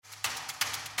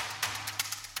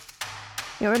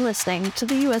You're listening to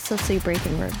the USSC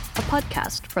Briefing Room, a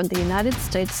podcast from the United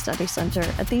States Study Center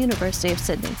at the University of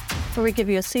Sydney, where we give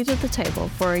you a seat at the table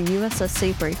for a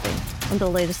USSC briefing on the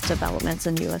latest developments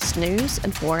in U.S. news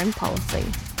and foreign policy.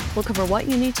 We'll cover what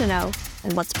you need to know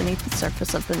and what's beneath the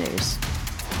surface of the news.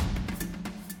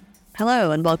 Hello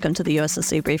and welcome to the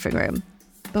USSC Briefing Room.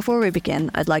 Before we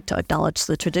begin, I'd like to acknowledge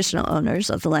the traditional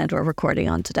owners of the land we're recording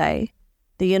on today.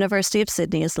 The University of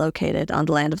Sydney is located on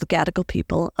the land of the Gadigal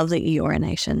people of the Eora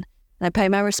Nation, and I pay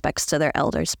my respects to their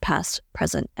elders past,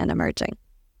 present, and emerging.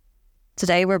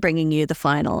 Today we're bringing you the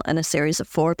final in a series of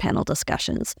 4 panel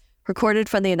discussions recorded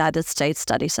from the United States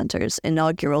Study Center's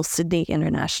inaugural Sydney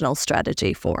International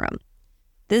Strategy Forum.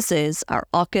 This is our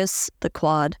AUKUS, the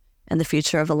Quad, and the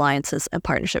Future of Alliances and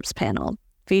Partnerships panel,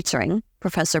 featuring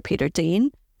Professor Peter Dean,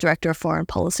 Director of Foreign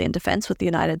Policy and Defense with the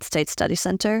United States Study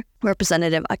Center,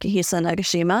 Representative Akihisa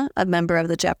Nagashima, a member of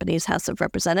the Japanese House of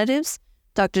Representatives,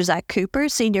 Dr. Zack Cooper,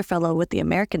 Senior Fellow with the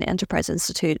American Enterprise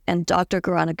Institute, and Dr.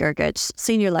 Gorana Gergich,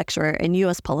 Senior Lecturer in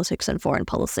U.S. Politics and Foreign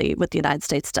Policy with the United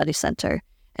States Study Center,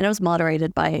 and it was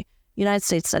moderated by United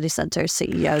States Study Center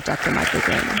CEO Dr. Michael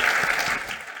Graham.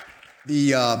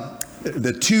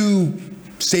 The two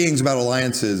sayings about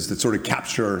alliances that sort of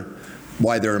capture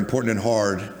why they're important and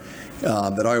hard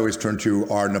that I always turn to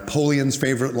are Napoleon's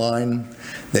favorite line,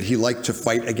 that he liked to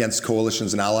fight against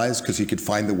coalitions and allies because he could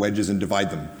find the wedges and divide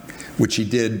them, which he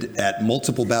did at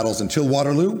multiple battles until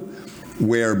Waterloo,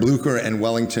 where Blucher and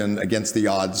Wellington, against the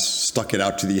odds, stuck it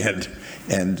out to the end,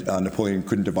 and Napoleon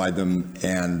couldn't divide them,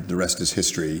 and the rest is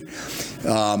history.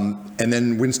 And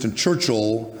then Winston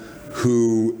Churchill,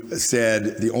 who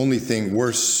said the only thing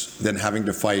worse than having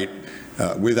to fight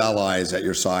with allies at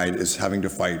your side is having to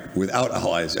fight without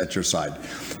allies at your side.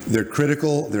 They're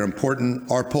critical, they're important.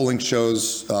 Our polling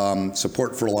shows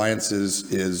support for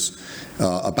alliances is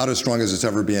about as strong as it's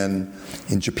ever been.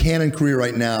 In Japan and Korea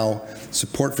right now,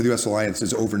 support for the U.S. alliance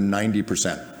is over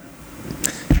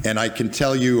 90%. And I can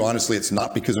tell you, honestly, it's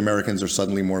not because Americans are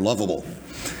suddenly more lovable.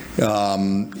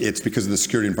 It's because of the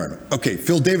security environment. Okay,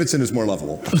 Phil Davidson is more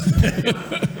lovable.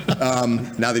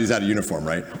 Now that he's out of uniform,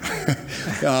 right?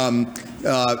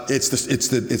 It's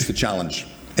the challenge,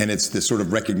 and it's the sort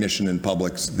of recognition in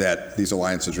public that these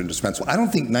alliances are indispensable. I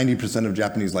don't think 90% of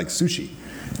Japanese like sushi.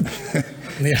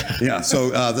 Yeah. So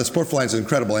the support for alliance is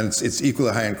incredible, and it's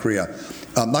equally high in Korea.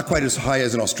 Not quite as high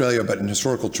as in Australia, but in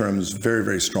historical terms, very,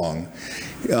 very strong.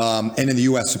 And in the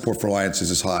U.S., support for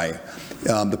alliances is high.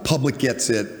 The public gets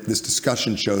it, this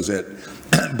discussion shows it,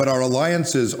 but our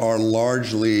alliances are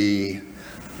largely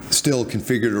still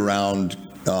configured around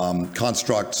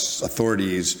constructs,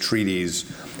 authorities, treaties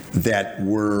that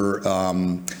were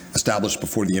established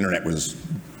before the internet was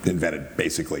invented,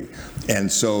 basically.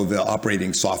 And so the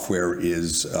operating software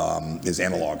is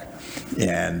analog,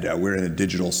 and we're in a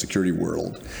digital security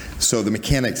world. So the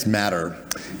mechanics matter,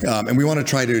 and we want to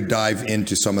try to dive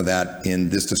into some of that in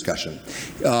this discussion.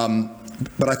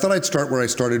 But I thought I'd start where I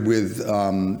started with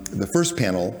the first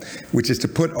panel, which is to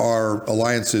put our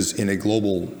alliances in a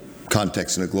global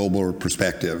context, in a global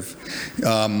perspective.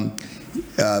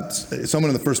 Someone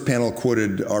in the first panel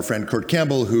quoted our friend Kurt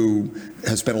Campbell, who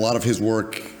has spent a lot of his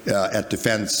work at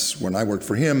Defense, when I worked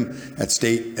for him, at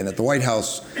State and at the White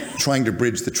House, trying to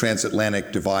bridge the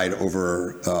transatlantic divide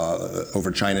over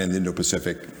China and the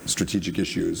Indo-Pacific strategic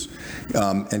issues.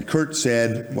 And Kurt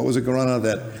said, what was it, Gorana,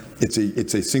 that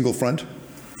it's a single front?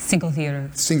 Single theater.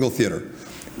 Single theater.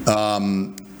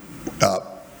 So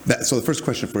the first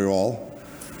question for you all,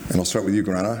 and I'll start with you,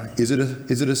 Gorana, is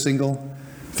it a single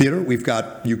theater? We've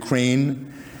got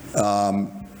Ukraine,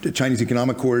 Chinese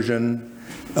economic coercion,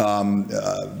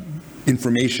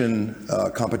 information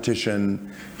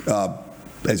competition,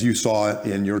 as you saw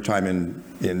in your time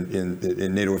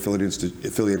in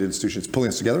NATO-affiliated institutions, pulling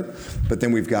us together. But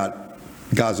then we've got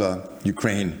Gaza,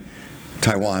 Ukraine,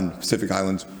 Taiwan, Pacific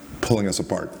Islands, pulling us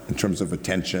apart in terms of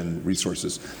attention,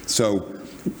 resources. So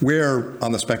where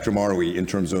on the spectrum are we in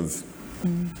terms of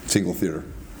single theater?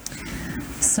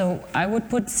 So I would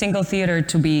put single theater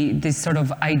to be this sort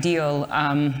of ideal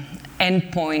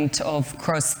endpoint of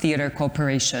cross-theater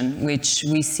cooperation, which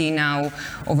we see now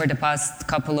over the past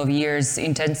couple of years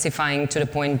intensifying to the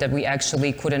point that we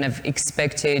actually couldn't have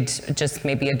expected just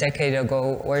maybe a decade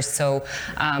ago or so,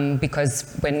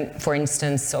 because when, for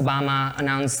instance, Obama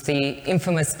announced the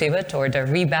infamous pivot or the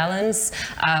rebalance,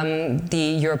 the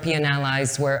European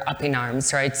allies were up in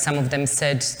arms, right? Some of them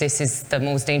said, this is the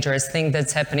most dangerous thing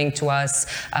that's happening to us.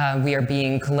 We are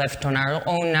being left on our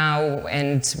own now,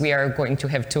 and we are going to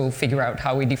have to figure figure out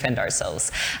how we defend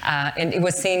ourselves. And it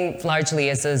was seen largely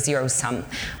as a zero-sum.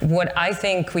 What I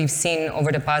think we've seen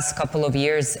over the past couple of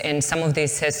years, and some of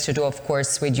this has to do, of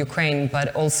course, with Ukraine,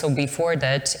 but also before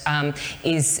that,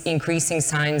 is increasing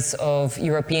signs of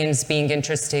Europeans being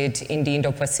interested in the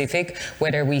Indo-Pacific,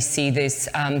 whether we see this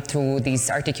through these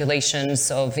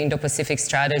articulations of Indo-Pacific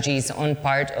strategies on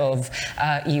part of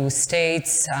EU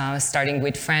states, starting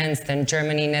with France, then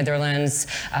Germany, Netherlands,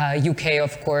 UK,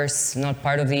 of course, not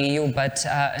part of the EU, but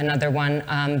another one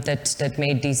that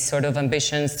made these sort of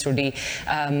ambitions through the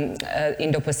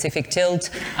Indo-Pacific tilt.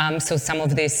 So some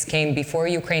of this came before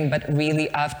Ukraine, but really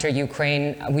after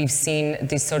Ukraine, we've seen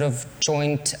this sort of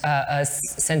joint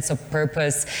sense of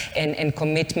purpose and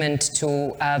commitment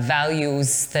to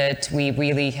values that we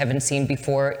really haven't seen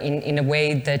before in a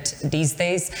way that these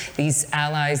days, these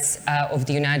allies of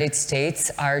the United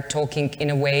States are talking in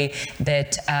a way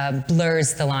that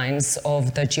blurs the lines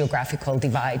of the geographical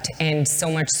divide. And so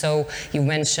much so, you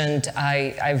mentioned,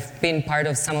 I've been part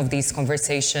of some of these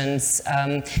conversations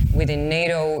within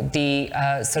NATO, the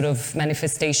sort of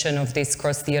manifestation of this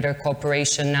cross-theater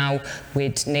cooperation now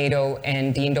with NATO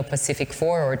and the Indo-Pacific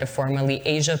Four, or the formerly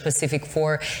Asia-Pacific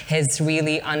Four, has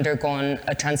really undergone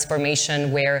a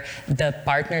transformation where the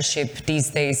partnership these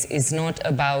days is not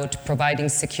about providing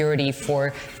security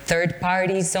for third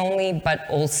parties only, but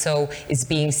also is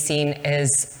being seen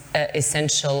as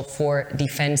essential for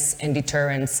defense and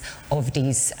deterrence of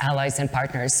these allies and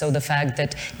partners. So the fact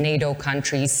that NATO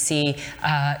countries see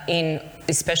in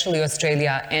especially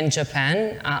Australia and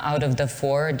Japan out of the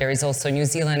four, there is also New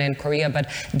Zealand and Korea,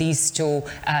 but these two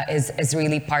as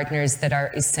really partners that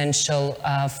are essential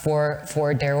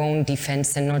for their own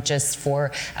defense and not just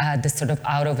for the sort of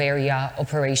out-of-area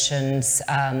operations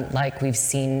like we've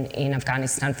seen in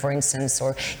Afghanistan, for instance,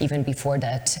 or even before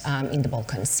that in the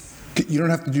Balkans. You don't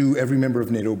have to do every member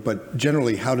of NATO, but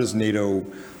generally, how does NATO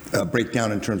break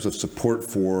down in terms of support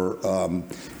for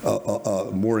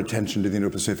more attention to the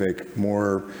Indo-Pacific,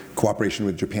 more cooperation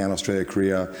with Japan, Australia,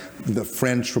 Korea? The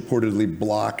French reportedly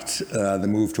blocked the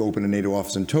move to open a NATO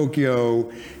office in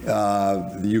Tokyo.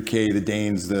 The UK, the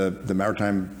Danes, the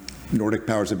maritime Nordic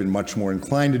powers have been much more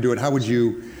inclined to do it. How would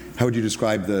you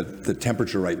describe the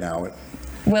temperature right now?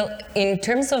 Well, in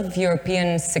terms of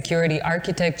European security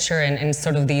architecture and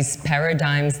sort of these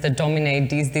paradigms that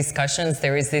dominate these discussions,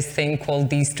 there is this thing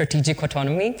called the strategic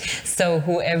autonomy. So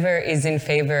whoever is in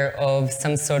favor of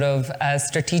some sort of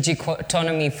strategic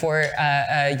autonomy for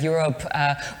Europe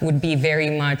would be very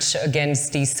much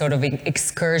against these sort of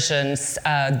excursions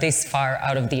this far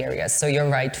out of the area. So you're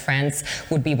right, France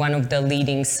would be one of the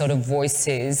leading sort of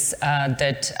voices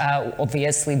that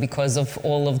obviously because of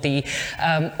all of the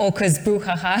AUKUS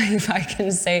brouhaha, if I can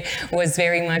say, was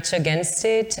very much against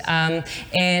it.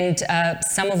 And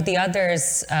some of the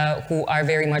others who are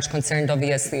very much concerned,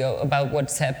 obviously, about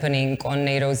what's happening on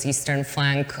NATO's eastern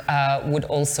flank would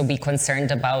also be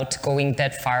concerned about going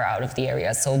that far out of the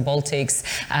area. So Baltics,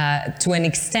 to an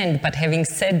extent, but having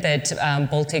said that,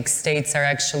 Baltic states are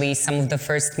actually some of the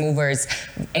first movers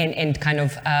and kind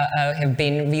of have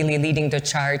been really leading the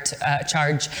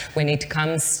charge when it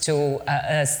comes to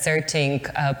asserting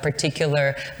particular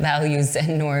values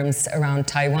and norms around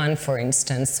Taiwan, for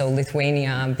instance, so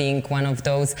Lithuania being one of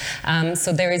those.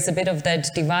 So there is a bit of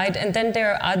that divide. And then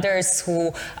there are others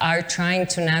who are trying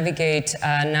to navigate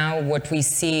now what we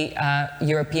see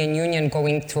European Union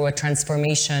going through a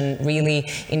transformation really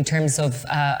in terms of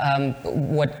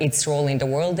what its role in the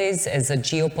world is as a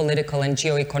geopolitical and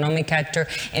geoeconomic actor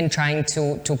and trying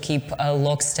to keep a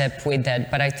lockstep with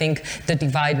that. But I think the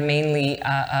divide mainly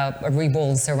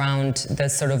revolves around the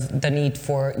sort of the need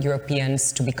for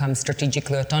Europeans to become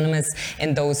strategically autonomous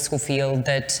and those who feel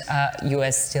that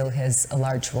US still has a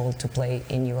large role to play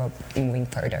in Europe in moving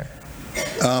further.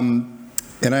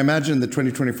 And I imagine the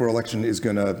 2024 election is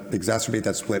going to exacerbate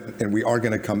that split, and we are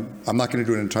going to come. I'm not going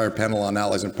to do an entire panel on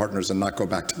allies and partners and not go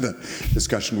back to the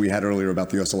discussion we had earlier about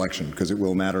the US election, because it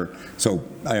will matter. So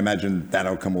I imagine that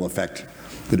outcome will affect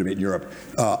the debate in Europe.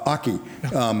 Aki,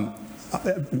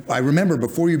 I remember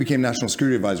before you became National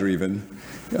Security Advisor even,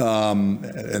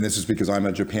 and this is because I'm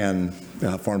a Japan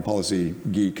foreign policy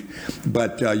geek,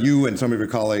 but you and some of your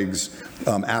colleagues,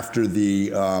 after the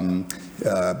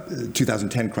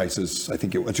 2010 crisis, I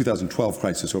think 2012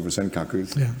 crisis over Senkaku,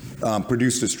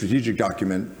 produced a strategic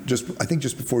document I think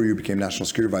just before you became National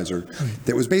Security Advisor,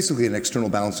 that was basically an external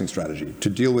balancing strategy. To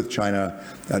deal with China,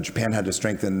 Japan had to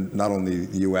strengthen not only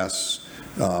the US,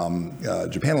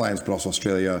 Japan alliance, but also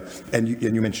Australia, and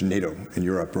you mentioned NATO in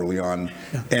Europe early on.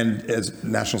 Yeah. And as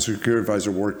National Security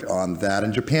Advisor worked on that,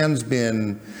 and Japan's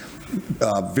been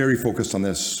very focused on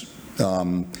this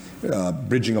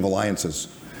bridging of alliances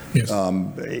Yes.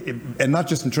 And not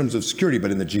just in terms of security, but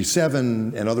in the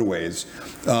G7 and other ways.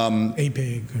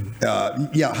 APEC.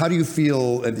 Yeah, how do you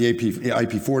feel at the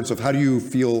IP4 and stuff? How do you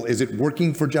feel? Is it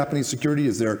working for Japanese security?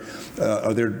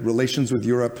 Are there relations with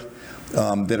Europe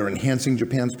that are enhancing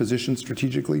Japan's position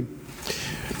strategically?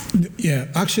 Yeah,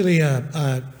 actually,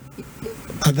 at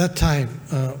that time,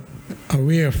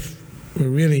 we were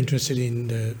really interested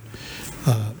in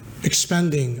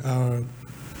expanding our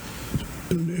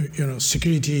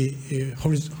security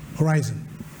horizon,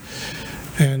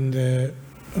 and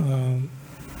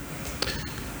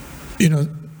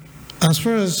as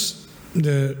far as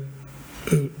the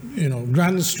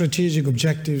grand strategic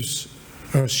objectives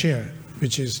are shared,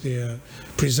 which is the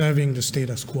preserving the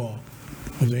status quo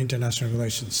of the international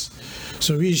relations.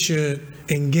 So we should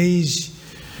engage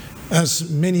as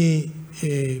many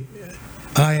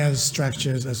alliance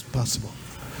structures as possible.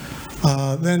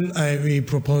 Then we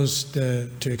proposed to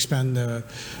expand the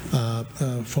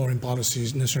foreign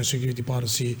policies, national security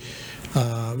policy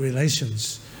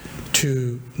relations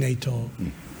to NATO,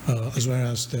 as well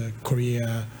as the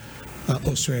Korea,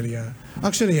 Australia.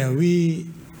 Actually,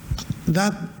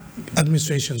 that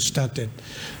administration started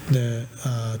the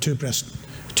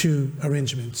 2+2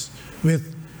 arrangements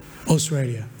with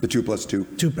Australia. The 2+2?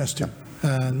 2+2.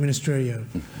 Ministerial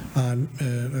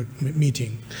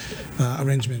meeting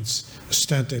arrangements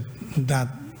started that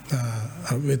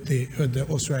with the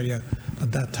Australia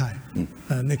at that time,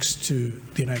 next to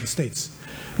the United States.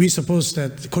 We suppose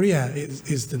that Korea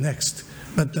is the next,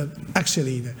 but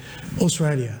actually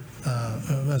Australia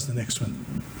was the next one.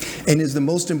 And is the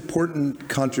most important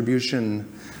contribution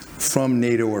from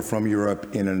NATO or from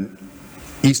Europe in an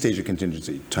East Asia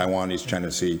contingency, Taiwan, East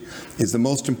China Sea, is the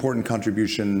most important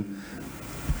contribution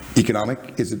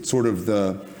economic? Is it sort of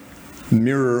the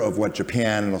mirror of what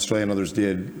Japan and Australia and others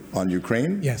did on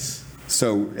Ukraine? Yes.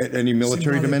 So any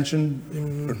military dimension,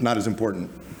 not as important?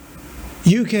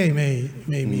 UK may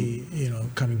be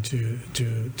coming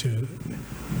to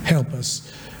help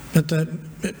us, but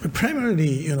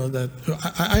primarily that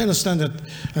I understand that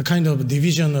a kind of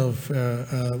division of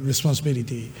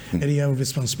responsibility, area of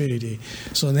responsibility.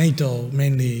 So NATO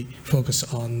mainly focus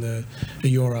on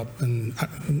Europe and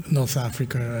North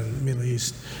Africa and Middle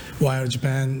East, while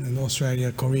Japan and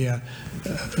Australia, Korea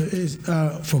is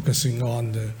focusing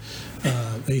on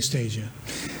the East Asia,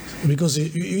 because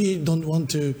we don't want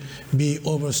to be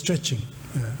overstretching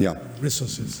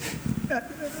resources.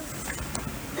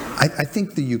 I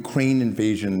think the Ukraine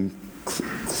invasion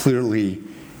clearly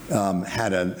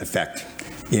had an effect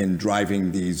in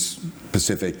driving these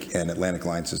Pacific and Atlantic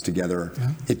alliances together.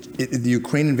 Yeah. The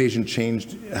Ukraine invasion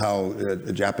changed how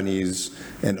the Japanese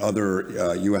and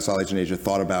other U.S. allies in Asia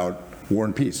thought about war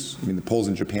and peace. I mean, the Poles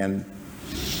and Japan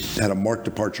had a marked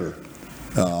departure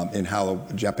in how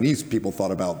Japanese people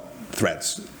thought about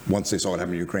threats once they saw what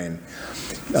happened in Ukraine.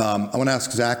 I want to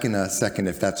ask Zack in a second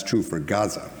if that's true for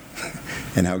Gaza.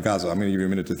 And how Gaza, I'm going to give you a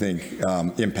minute to think,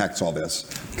 impacts all this,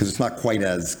 because it's not quite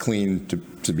as clean,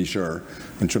 to be sure,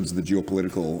 in terms of the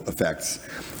geopolitical effects.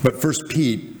 But first,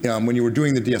 Pete, when you were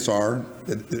doing the DSR,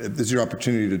 this is your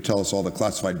opportunity to tell us all the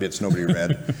classified bits nobody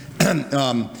read.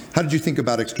 How did you think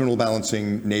about external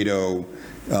balancing NATO?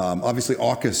 Obviously,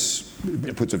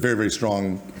 AUKUS puts a very, very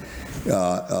strong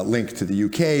link to the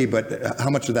UK, but how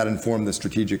much did that inform the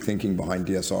strategic thinking behind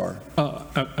DSR?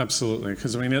 Absolutely,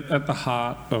 because I mean, at the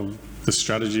heart of the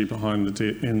strategy behind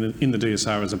in the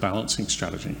DSR is a balancing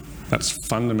strategy. That's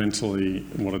fundamentally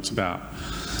what it's about.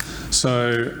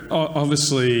 So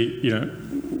obviously,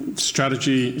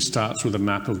 strategy starts with a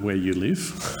map of where you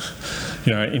live.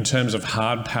 In terms of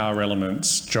hard power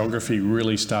elements, geography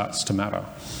really starts to matter.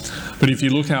 But if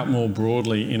you look out more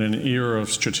broadly in an era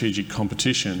of strategic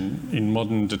competition, in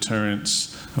modern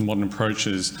deterrence and modern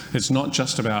approaches, it's not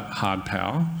just about hard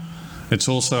power. It's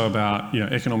also about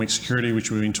economic security, which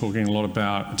we've been talking a lot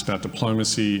about. It's about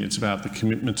diplomacy. It's about the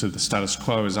commitment to the status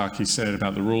quo, as Aki said,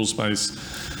 about the rules-based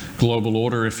global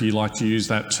order, if you like to use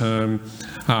that term.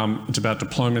 It's about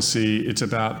diplomacy. It's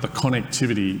about the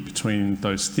connectivity between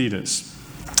those theatres.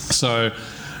 So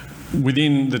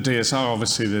within the DSR,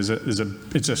 obviously,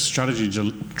 it's a strategy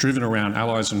driven around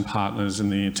allies and partners in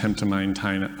the attempt to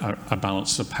maintain a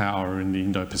balance of power in the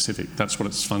Indo-Pacific. That's what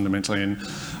it's fundamentally. And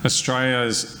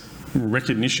Australia's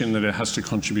recognition that it has to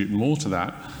contribute more to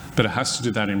that but it has to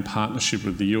do that in partnership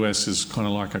with the US as kind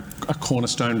of like a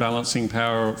cornerstone balancing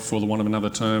power, for the want of another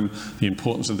term, the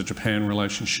importance of the Japan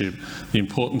relationship, the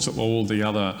importance of all the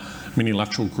other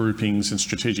minilateral groupings and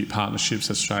strategic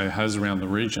partnerships Australia has around the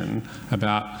region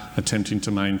about attempting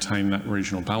to maintain that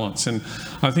regional balance. And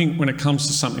I think when it comes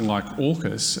to something like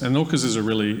AUKUS, and AUKUS is a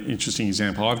really interesting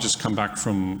example. I've just come back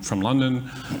from London,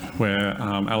 where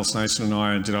Alice Nason and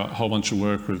I did a whole bunch of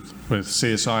work with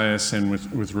CSIS and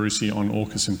with RUSI on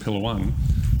AUKUS in Pillar 1,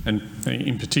 and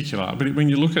in particular. But when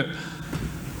you look at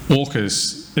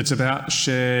AUKUS, it's about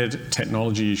shared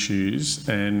technology issues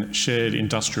and shared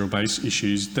industrial base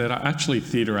issues that are actually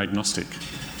theatre agnostic.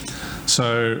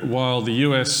 So while the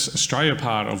US-Australia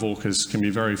part of AUKUS can be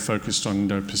very focused on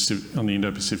the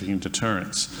Indo-Pacific and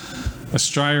deterrence,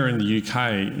 Australia and the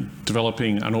UK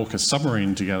developing an AUKUS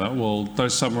submarine together, well,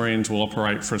 those submarines will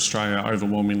operate for Australia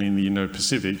overwhelmingly in the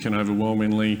Indo-Pacific and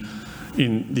overwhelmingly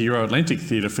in the Euro-Atlantic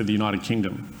theatre for the United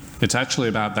Kingdom. It's actually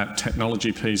about that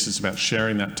technology piece, it's about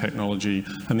sharing that technology,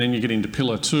 and then you get into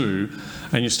Pillar 2,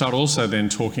 and you start also then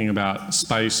talking about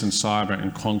space and cyber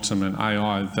and quantum and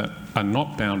AI that are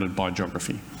not bounded by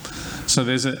geography. So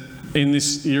in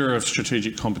this era of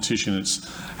strategic competition, it's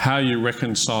how you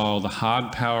reconcile the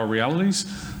hard power realities.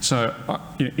 So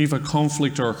if a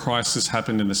conflict or a crisis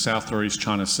happened in the South or East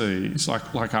China Sea, it's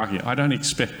like Archie, I don't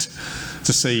expect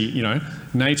to see,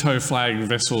 NATO flagged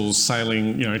vessels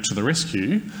sailing, to the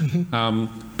rescue.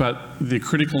 But the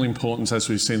critical importance, as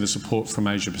we've seen the support from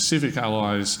Asia Pacific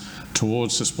allies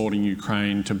towards supporting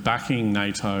Ukraine, to backing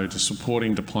NATO, to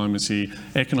supporting diplomacy,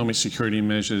 economic security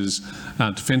measures,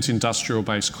 defence industrial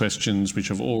based questions, which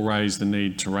have all raised the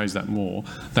need to raise that more.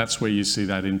 That's where you see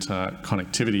that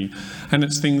interconnectivity. And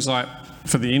it's things like,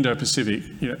 for the Indo-Pacific,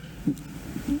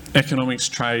 economics,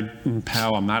 trade and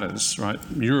power matters, right?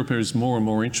 Europe is more and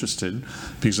more interested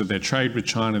because of their trade with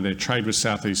China, their trade with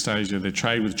Southeast Asia, their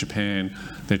trade with Japan,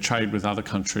 their trade with other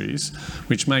countries,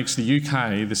 which makes the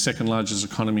UK the second largest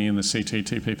economy in the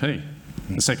CPTPP,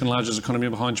 the second largest economy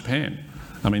behind Japan.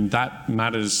 I mean, that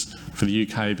matters for the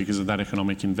UK because of that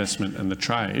economic investment and the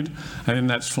trade. And then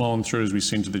that's flown through, as we've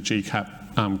seen, to the GCAP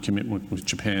commitment with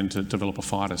Japan to develop a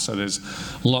fighter. So there's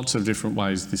lots of different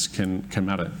ways this can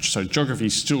matter. So geography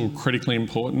is still critically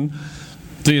important.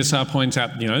 DSR points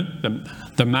out,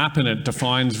 the map, and it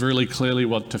defines really clearly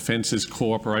what defence's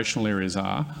core operational areas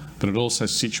are, but it also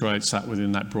situates that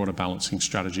within that broader balancing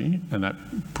strategy and that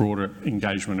broader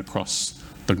engagement across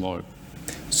the globe.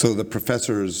 So the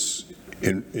professors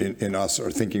in us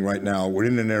are thinking right now, we're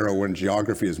in an era when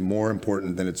geography is more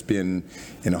important than it's been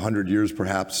in 100 years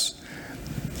perhaps.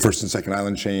 First and second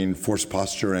island chain, force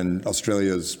posture, and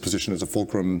Australia's position as a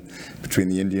fulcrum between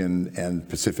the Indian and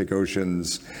Pacific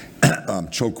Oceans,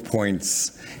 choke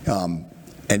points,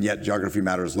 and yet geography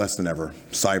matters less than ever.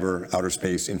 Cyber, outer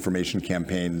space, information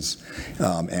campaigns,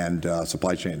 and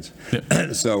supply chains.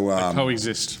 Yep. So they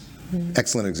coexist.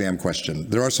 Excellent exam question.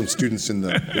 There are some students in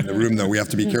the room, though. We have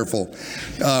to be careful.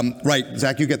 Right,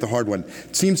 Zach, you get the hard one.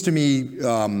 It seems to me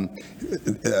a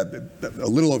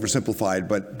little oversimplified,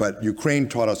 but Ukraine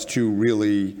taught us two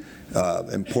really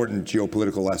important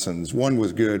geopolitical lessons. One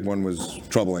was good, one was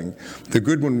troubling. The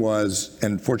good one was,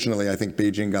 and fortunately I think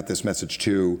Beijing got this message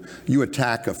too, you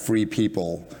attack a free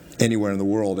people anywhere in the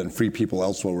world, and free people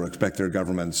elsewhere will expect their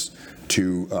governments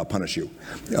to punish you.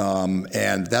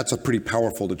 And that's a pretty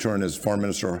powerful deterrent, as Foreign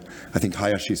Minister, I think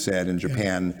Hayashi said in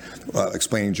Japan,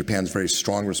 explaining Japan's very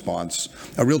strong response,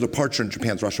 a real departure in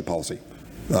Japan's Russia policy.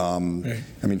 I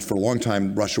mean, for a long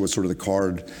time, Russia was sort of the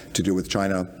card to deal with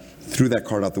China. Threw that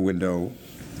card out the window,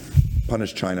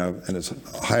 punished China, and as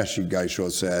Hayashi Gaisho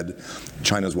said,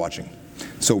 China's watching.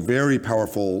 So very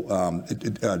powerful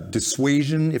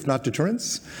dissuasion, if not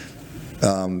deterrence.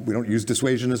 We don't use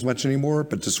dissuasion as much anymore,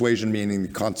 but dissuasion meaning the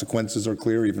consequences are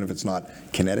clear, even if it's not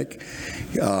kinetic.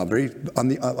 Very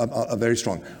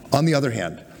strong. On the other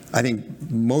hand, I think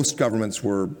most governments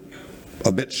were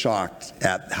a bit shocked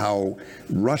at how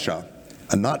Russia,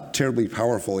 a not terribly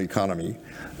powerful economy,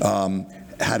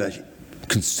 had a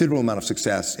considerable amount of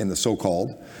success in the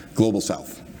so-called Global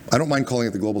South. I don't mind calling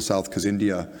it the Global South because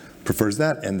India prefers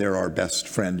that, and they're our best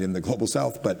friend in the Global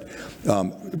South, but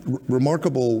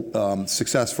remarkable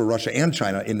success for Russia and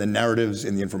China in the narratives,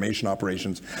 in the information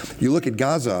operations. You look at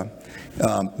Gaza,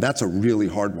 that's a really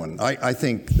hard one. I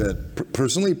think that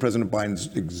personally, President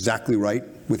Biden's exactly right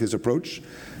with his approach.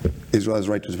 Israel has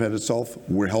a right to defend itself.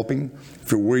 We're helping.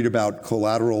 If you're worried about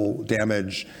collateral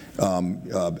damage,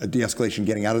 de-escalation,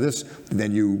 getting out of this,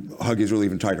 then you hug Israel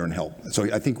even tighter and help.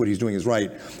 So I think what he's doing is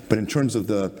right. But in terms of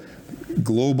the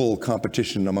global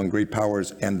competition among great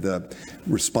powers and the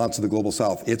response of the Global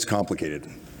South, it's complicated.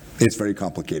 It's very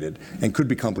complicated and could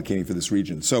be complicating for this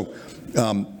region. So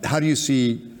how do you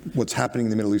see what's happening in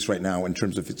the Middle East right now in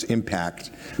terms of its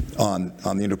impact on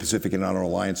the Indo-Pacific and on our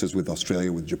alliances with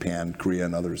Australia, with Japan, Korea,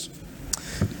 and others?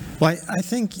 Well, I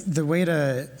think the way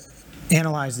to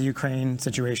analyze the Ukraine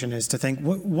situation is to think,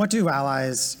 what do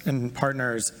allies and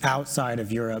partners outside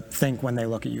of Europe think when they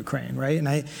look at Ukraine, right? And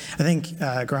I think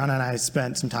Grana and I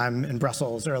spent some time in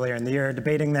Brussels earlier in the year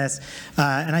debating this,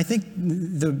 and I think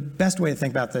the best way to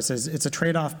think about this is it's a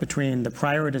trade-off between the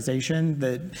prioritization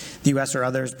that the U.S. or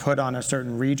others put on a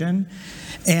certain region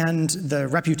and the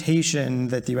reputation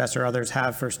that the U.S. or others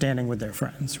have for standing with their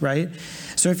friends, right?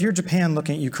 So if you're Japan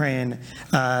looking at Ukraine,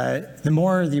 the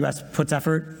more the U.S. puts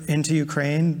effort into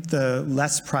Ukraine, the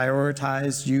less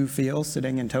prioritized you feel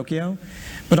sitting in Tokyo,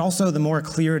 but also the more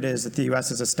clear it is that the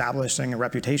U.S. is establishing a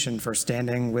reputation for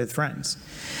standing with friends.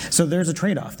 So there's a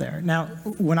trade-off there. Now,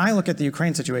 when I look at the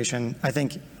Ukraine situation, I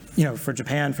think, for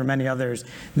Japan, for many others,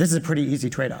 this is a pretty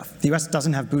easy trade-off. The U.S.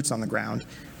 doesn't have boots on the ground.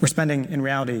 We're spending, in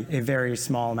reality, a very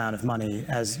small amount of money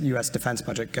as U.S. defense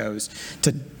budget goes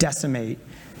to decimate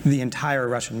the entire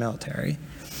Russian military.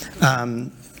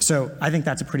 So I think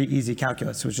that's a pretty easy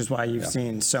calculus, which is why you've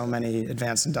seen so many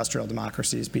advanced industrial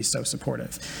democracies be so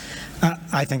supportive.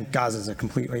 I think Gaza is a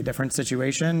completely different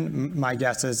situation. My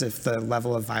guess is if the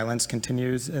level of violence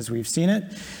continues as we've seen it,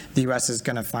 the U.S. is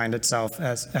going to find itself,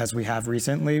 as we have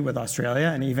recently with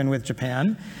Australia and even with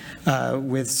Japan,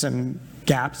 with some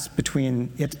gaps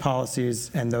between its policies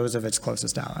and those of its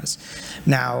closest allies.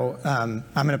 Now, I'm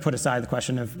going to put aside the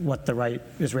question of what the right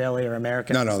Israeli or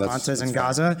American response is in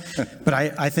Gaza, but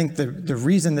I think the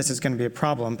reason this is going to be a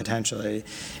problem potentially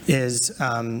is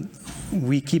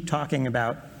we keep talking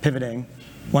about pivoting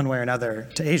one way or another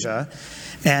to Asia,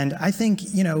 and I think,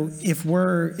 if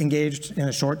we're engaged in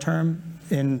the short term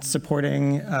in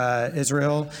supporting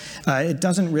Israel, it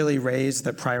doesn't really raise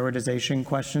the prioritization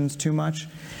questions too much.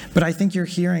 But I think you're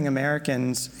hearing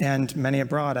Americans and many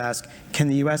abroad ask, can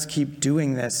the U.S. keep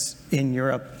doing this in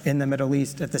Europe, in the Middle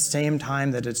East, at the same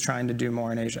time that it's trying to do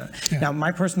more in Asia? Yeah. Now,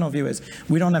 my personal view is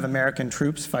we don't have American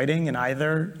troops fighting in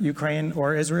either Ukraine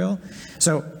or Israel,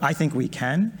 so I think we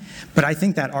can. But I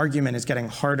think that argument is getting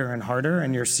harder and harder,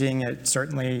 and you're seeing it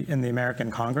certainly in the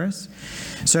American Congress.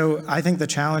 So I think the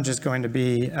challenge is going to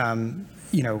be,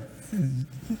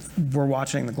 we're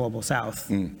watching the global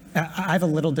South. I have a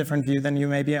little different view than you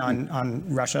maybe on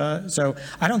Russia. So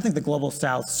I don't think the global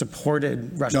South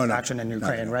supported Russia's action in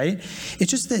Ukraine, right?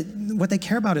 It's just that what they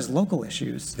care about is local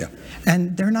issues. Yeah.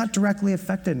 And they're not directly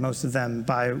affected, most of them,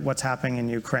 by what's happening in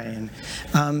Ukraine.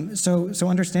 So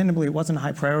understandably, it wasn't a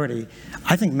high priority.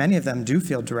 I think many of them do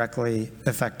feel directly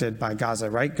affected by Gaza,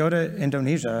 right? Go to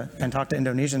Indonesia and talk to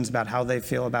Indonesians about how they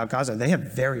feel about Gaza. They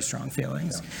have very strong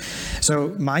feelings. Yeah.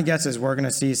 So my guess is we're going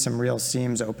to see some real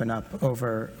seams open up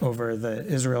over the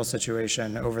Israel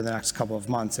situation over the next couple of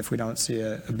months if we don't see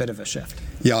a bit of a shift.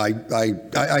 Yeah,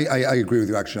 I agree with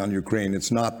you actually on Ukraine.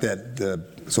 It's not that the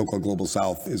so-called global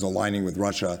South is aligning with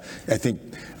Russia. I think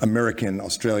American,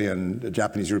 Australian,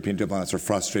 Japanese, European diplomats are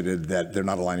frustrated that they're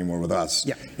not aligning more with us.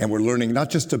 Yeah. And we're learning not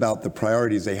just about the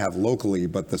priorities they have locally,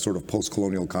 but the sort of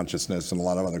post-colonial consciousness and a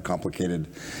lot of other complicated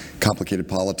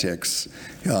politics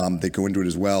that go into it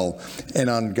as well. And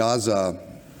on Gaza,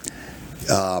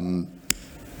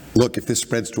 look, if this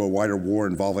spreads to a wider war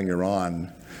involving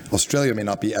Iran, Australia may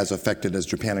not be as affected as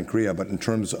Japan and Korea, but in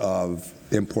terms of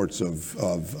imports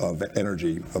of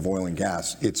energy, of oil and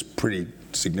gas, it's pretty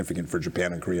significant for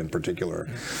Japan and Korea in particular.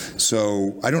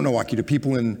 So I don't know, Aki, do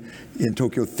people in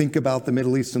Tokyo think about the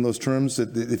Middle East in those terms?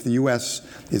 If the U.S.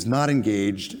 is not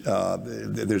engaged,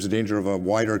 there's a danger of a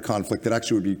wider conflict that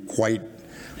actually would be quite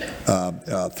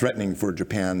threatening for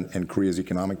Japan and Korea's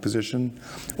economic position?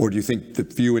 Or do you think the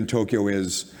view in Tokyo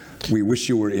is, we wish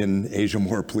you were in Asia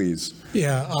more, please?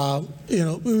 Yeah,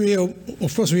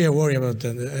 of course we are worried about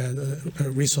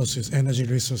the resources, energy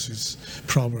resources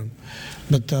problem.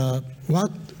 But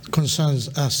what concerns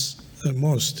us the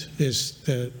most is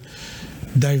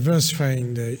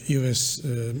diversifying the U.S.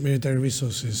 Military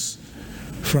resources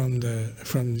from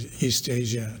East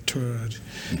Asia toward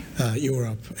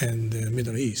Europe and the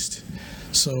Middle East.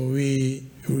 So we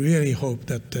really hope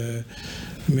that the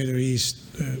Middle East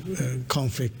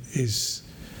conflict is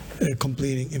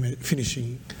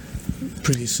finishing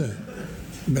pretty soon,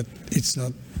 but it's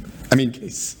not. I mean,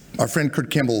 our friend Kurt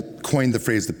Campbell coined the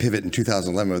phrase "the pivot" in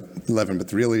 2011, but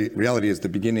the reality is the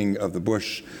beginning of the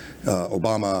Bush,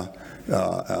 Obama,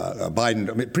 Biden.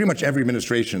 I mean, pretty much every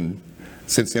administration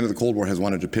since the end of the Cold War, has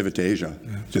wanted to pivot to Asia,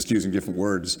 just using different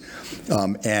words.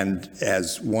 And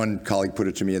as one colleague put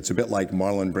it to me, it's a bit like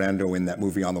Marlon Brando in that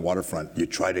movie On the Waterfront. You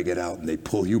try to get out and they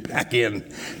pull you back in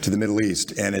to the Middle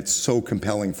East. And it's so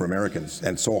compelling for Americans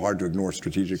and so hard to ignore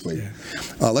strategically.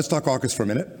 Let's talk AUKUS for a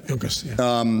minute. AUKUS,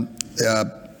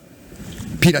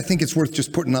 Pete, I think it's worth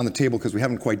just putting on the table, because we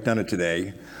haven't quite done it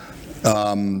today.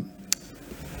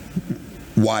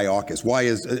 Why AUKUS? Why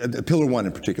is Pillar 1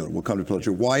 in particular? We'll come to Pillar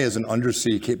 2. Why is an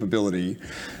undersea capability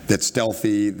that's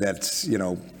stealthy, that's,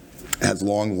 has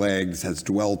long legs, has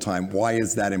dwell time, why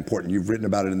is that important? You've written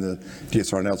about it in the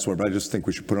DSR and elsewhere, but I just think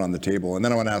we should put it on the table. And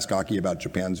then I want to ask Aki about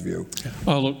Japan's view.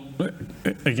 Oh, look,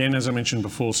 again, as I mentioned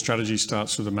before, strategy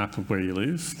starts with a map of where you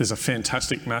live. There's a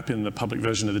fantastic map in the public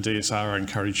version of the DSR I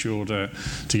encourage you all to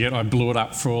get. I blew it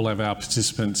up for all of our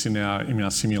participants in our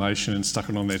simulation and stuck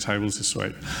it on their tables this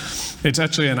week. It's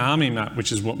actually an army map,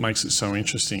 which is what makes it so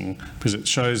interesting, because it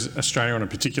shows Australia on a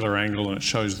particular angle and it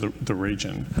shows the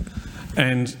region.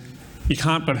 And you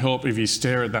can't but help if you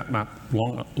stare at that map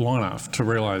long enough to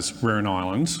realise we're an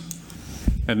island.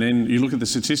 And then you look at the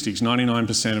statistics,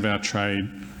 99% of our trade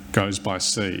goes by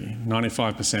sea.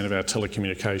 95% of our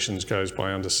telecommunications goes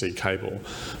by undersea cable.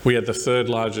 We had the third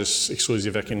largest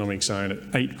exclusive economic zone at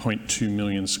 8.2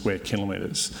 million square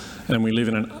kilometres. And we live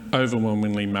in an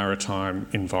overwhelmingly maritime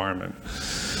environment.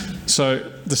 So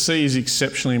the sea is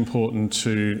exceptionally important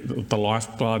to the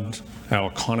lifeblood,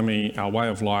 our economy, our way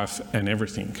of life, and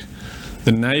everything.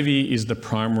 The Navy is the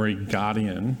primary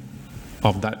guardian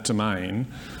of that domain,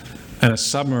 and a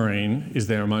submarine is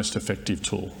their most effective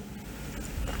tool.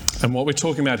 And what we're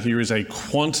talking about here is a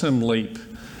quantum leap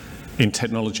in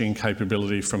technology and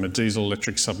capability from a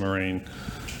diesel-electric submarine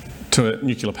to a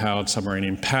nuclear-powered submarine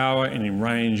in power and in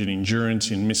range and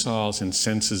endurance, in missiles, in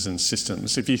sensors and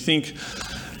systems. If you think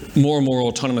more and more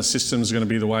autonomous systems are going to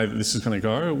be the way that this is going to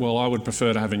go, well, I would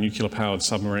prefer to have a nuclear-powered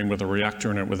submarine with a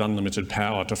reactor in it with unlimited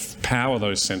power to power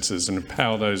those sensors and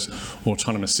power those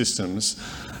autonomous systems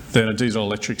than a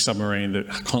diesel-electric submarine that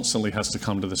constantly has to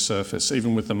come to the surface,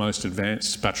 even with the most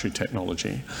advanced battery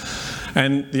technology.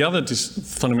 And the other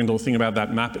fundamental thing about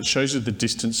that map, it shows you the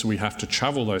distance we have to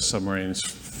travel those submarines.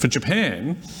 For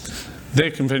Japan,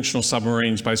 their conventional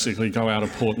submarines basically go out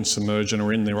of port and submerge and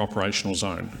are in their operational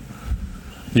zone.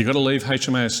 You've got to leave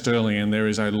HMAS Stirling and there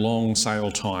is a long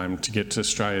sail time to get to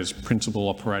Australia's principal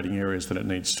operating areas that it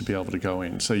needs to be able to go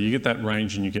in. So you get that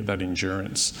range and you get that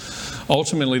endurance.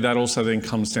 Ultimately, that also then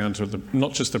comes down to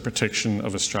not just the protection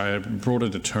of Australia, but broader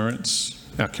deterrence,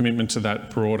 our commitment to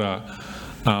that broader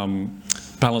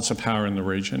balance of power in the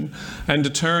region. And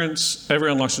deterrence,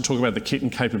 everyone likes to talk about the kit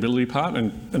and capability part,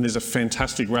 and there's a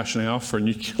fantastic rationale for a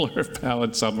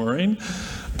nuclear-powered submarine.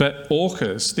 But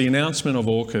AUKUS, the announcement of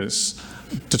AUKUS,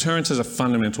 deterrence has a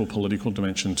fundamental political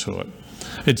dimension to it.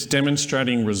 It's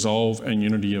demonstrating resolve and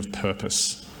unity of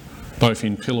purpose, both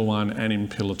in Pillar 1 and in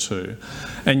Pillar 2.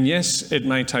 And yes, it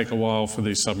may take a while for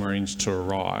these submarines to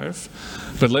arrive,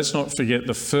 but let's not forget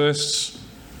the first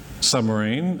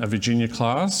submarine, a Virginia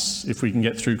class, if we can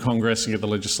get through Congress and get the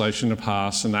legislation to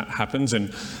pass, and that happens,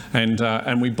 and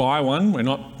we buy one.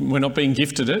 We're not being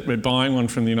gifted it. We're buying one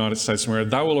from the United States of America.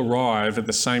 They will arrive at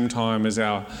the same time as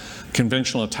our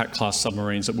conventional attack class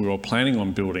submarines that we were planning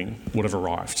on building would have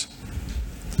arrived.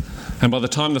 And by the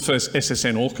time the first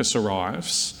SSN AUKUS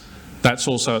arrives, that's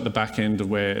also at the back end of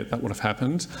where that would have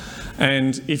happened.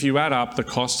 And if you add up the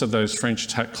cost of those French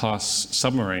attack class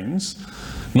submarines,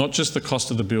 not just the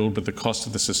cost of the build, but the cost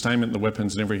of the sustainment, the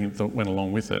weapons and everything that went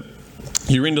along with it,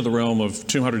 you're into the realm of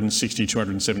 $260,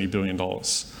 $270 billion.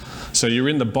 So you're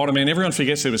in the bottom end. Everyone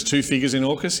forgets there was two figures in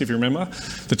AUKUS, if you remember,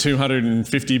 the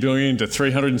 250 billion to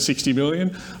 360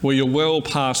 billion. Well, you're well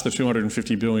past the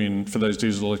 250 billion for those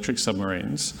diesel-electric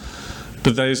submarines.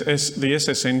 But the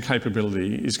SSN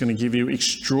capability is going to give you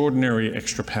extraordinary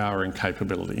extra power and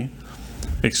capability,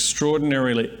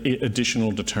 extraordinarily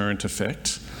additional deterrent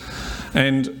effect.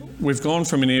 And we've gone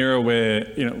from an era where,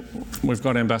 we've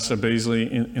got Ambassador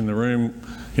Beasley in the room,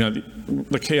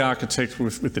 the key architect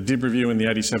with the DIB review and the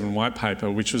 87 white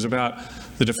paper, which was about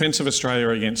the defence of Australia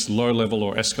against low-level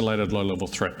or escalated low-level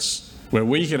threats, where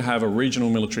we could have a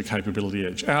regional military capability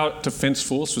edge. Our defence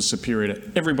force was superior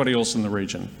to everybody else in the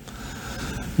region.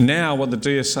 Now, what the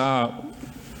DSR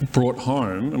brought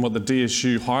home and what the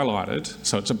DSU highlighted,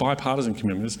 so it's a bipartisan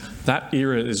commitment, that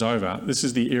era is over. This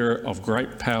is the era of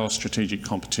great power strategic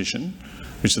competition,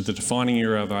 which is the defining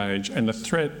era of age, and the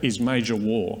threat is major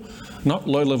war. Not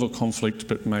low-level conflict,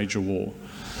 but major war.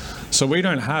 So we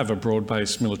don't have a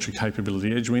broad-based military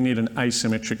capability edge, we need an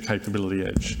asymmetric capability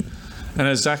edge. And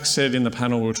as Zack said in the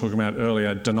panel we were talking about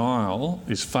earlier, denial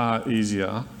is far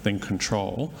easier than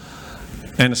control.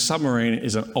 And a submarine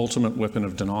is an ultimate weapon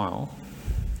of denial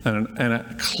and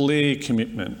a clear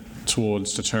commitment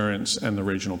towards deterrence and the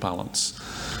regional balance.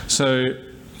 So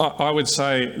I would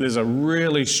say there's a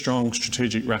really strong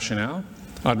strategic rationale.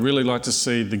 I'd really like to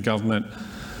see the government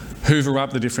hoover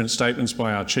up the different statements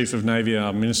by our Chief of Navy,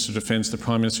 our Minister of Defence, the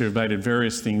Prime Minister, who've debated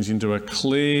various things into a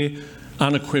clear,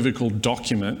 unequivocal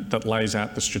document that lays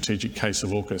out the strategic case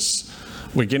of AUKUS.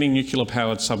 We're getting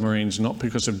nuclear-powered submarines not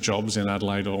because of jobs in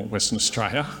Adelaide or Western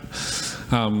Australia,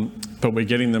 but we're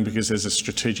getting them because there's a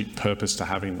strategic purpose to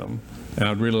having them. And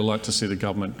I'd really like to see the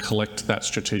government collect that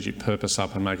strategic purpose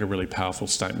up and make a really powerful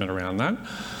statement around that.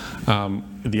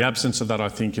 The absence of that, I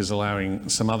think, is allowing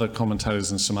some other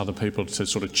commentators and some other people to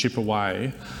sort of chip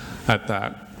away at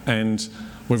that. And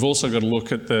we've also got to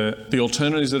look at the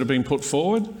alternatives that have been put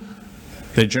forward.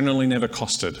 They're generally never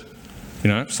costed. You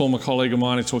know, a former colleague of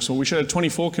mine who talks about, we should have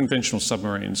 24 conventional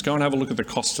submarines. Go and have a look at the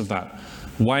cost of that.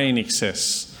 Way in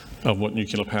excess of what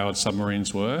nuclear-powered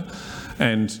submarines were.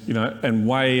 And, you know, and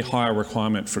way higher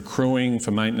requirement for crewing, for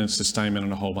maintenance, sustainment,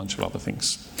 and a whole bunch of other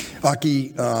things.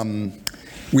 Aki,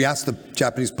 we asked the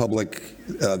Japanese public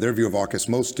their view of AUKUS.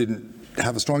 Most didn't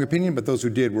have a strong opinion, but those who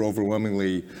did were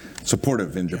overwhelmingly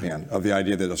supportive in Japan of the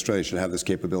idea that Australia should have this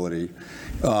capability.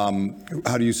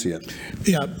 How do you see it?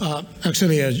 Yeah,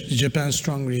 actually, Japan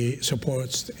strongly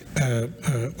supports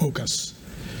AUKUS.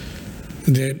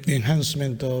 The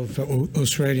enhancement of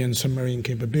Australian submarine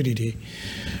capability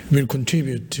will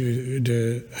contribute to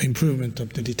the improvement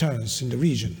of the deterrence in the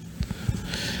region.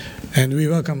 And we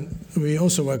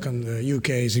also welcome the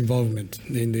UK's involvement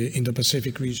in the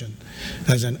Indo-Pacific region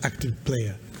as an active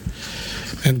player.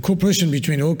 And cooperation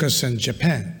between AUKUS and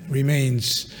Japan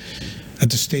remains at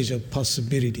the stage of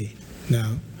possibility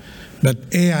now.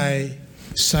 But AI,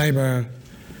 cyber,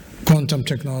 quantum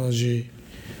technology,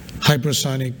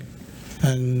 hypersonic,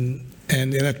 and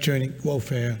electronic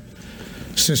warfare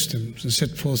systems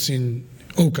set forth in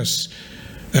AUKUS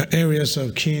are areas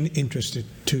of keen interest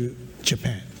to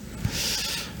Japan.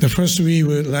 The first, we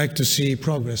would like to see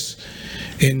progress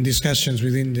in discussions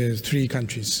within the three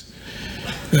countries.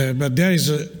 But there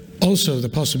is also the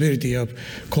possibility of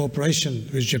cooperation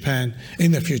with Japan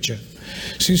in the future.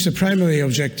 Since the primary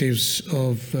objectives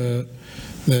of the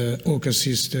AUKUS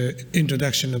is the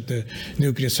introduction of the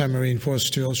nuclear submarine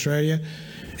force to Australia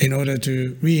in order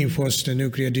to reinforce the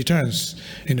nuclear deterrence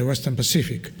in the Western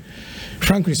Pacific.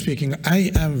 Frankly speaking, I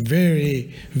am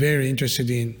very, very interested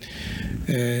in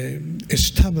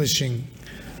establishing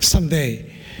someday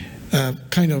a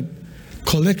kind of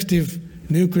collective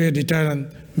nuclear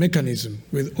deterrent mechanism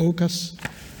with AUKUS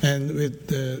and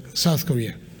with South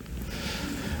Korea.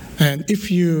 And if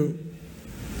you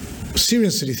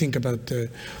seriously think about the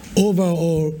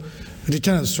overall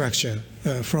deterrent structure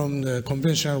from the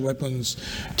conventional weapons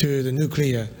to the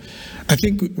nuclear, I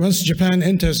think once Japan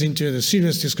enters into the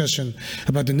serious discussion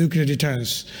about the nuclear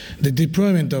deterrence, the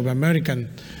deployment of American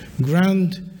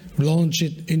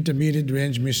ground-launched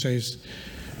intermediate-range missiles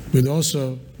would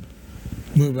also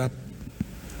move up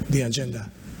the agenda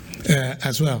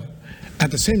as well.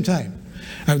 At the same time,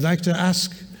 I would like to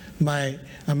ask my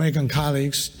American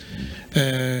colleagues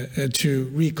to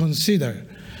reconsider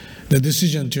the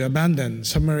decision to abandon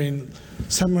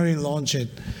submarine-launched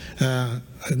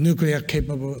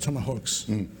nuclear-capable Tomahawks.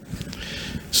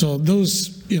 So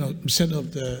those, set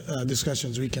of the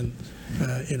discussions we can,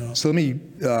 So let me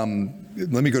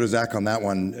go to Zack on that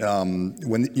one.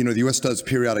 When the U.S. does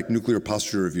periodic nuclear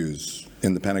posture reviews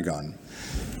in the Pentagon,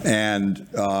 and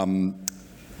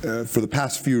for the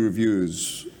past few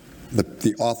reviews,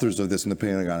 the authors of this in the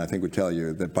Pentagon, I think, would tell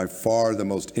you that by far the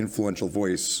most influential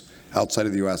voice outside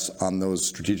of the U.S. on those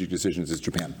strategic decisions is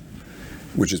Japan,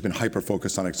 which has been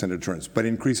hyper-focused on extended deterrence, but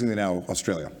increasingly now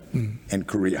Australia and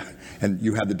Korea. And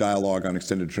you had the dialogue on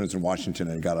extended deterrence in Washington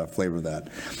and got a flavor of that.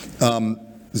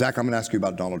 Zack, I'm going to ask you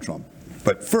about Donald Trump.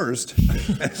 But first,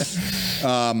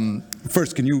 can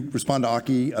you respond to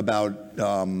Aki about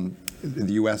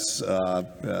the U.S.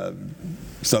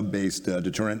 Sub-based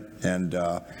deterrent and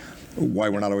why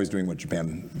we're not always doing what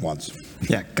Japan wants?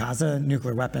 Yeah, Gaza,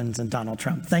 nuclear weapons, and Donald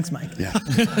Trump. Thanks, Mike. Yeah.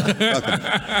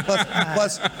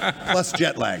 plus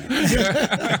jet lag.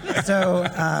 So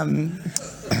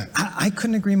I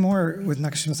couldn't agree more with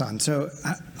Nakashima-san. So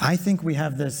I think we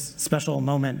have this special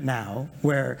moment now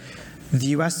where the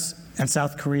U.S. and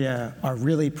South Korea are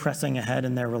really pressing ahead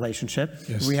in their relationship.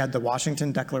 Yes. We had the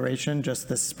Washington Declaration just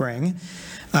this spring.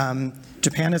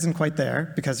 Japan isn't quite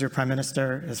there because your prime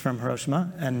minister is from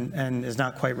Hiroshima and is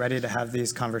not quite ready to have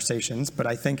these conversations. But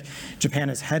I think Japan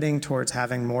is heading towards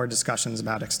having more discussions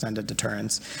about extended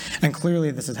deterrence. And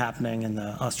clearly this is happening in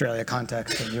the Australia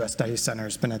context. The U.S. Studies Center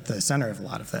has been at the center of a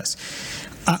lot of this.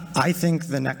 I think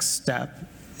the next step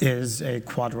is a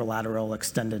quadrilateral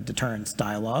extended deterrence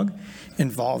dialogue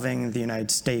involving the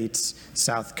United States,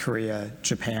 South Korea,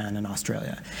 Japan, and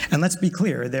Australia. And let's be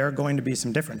clear, there are going to be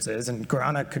some differences, and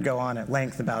Gorana could go on at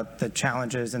length about the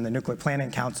challenges in the Nuclear Planning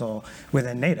Council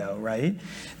within NATO, right?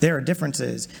 There are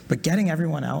differences, but getting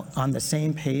everyone out on the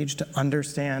same page to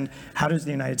understand how does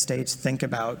the United States think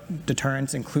about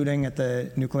deterrence, including at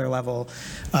the nuclear level,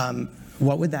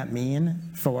 what would that mean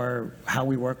for how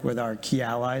we work with our key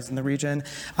allies in the region?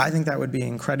 I think that would be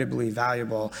incredibly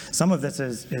valuable. Some of this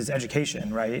is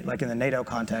education, right? Like in the NATO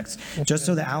context, just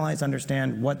so the allies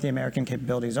understand what the American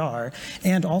capabilities are,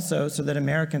 and also so that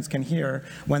Americans can hear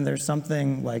when there's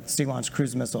something like sea-launched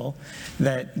cruise missile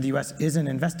that the U.S. isn't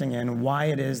investing in, why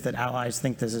it is that allies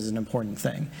think this is an important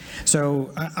thing.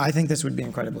 So I think this would be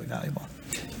incredibly valuable.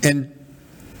 And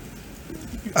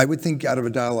I would think out of a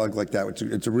dialogue like that, which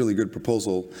it's a really good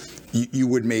proposal, you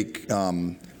would make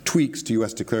tweaks to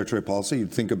U.S. declaratory policy.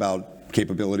 You'd think about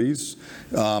capabilities,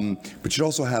 but you'd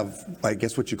also have, I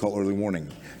guess, what you call early warning.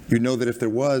 You know that if there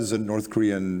was a North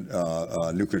Korean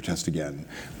nuclear test again,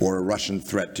 or a Russian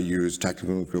threat to use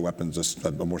tactical nuclear weapons,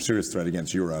 a more serious threat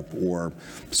against Europe, or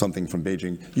something from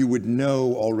Beijing, you would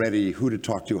know already who to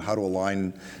talk to, how to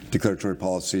align declaratory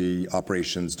policy,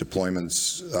 operations,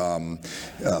 deployments,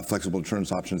 flexible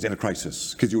deterrence options in a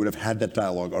crisis, because you would have had that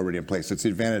dialogue already in place. It's the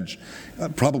advantage,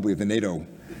 probably, of the NATO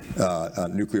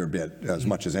nuclear bit as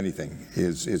much as anything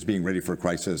is being ready for a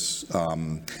crisis,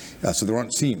 so there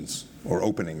aren't seams or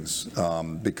openings,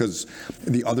 because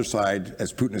the other side,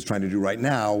 as Putin is trying to do right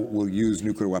now, will use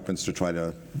nuclear weapons to try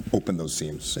to open those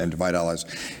seams and divide allies.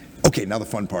 Okay, now the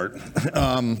fun part.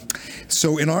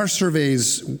 So in our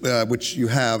surveys, which you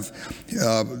have,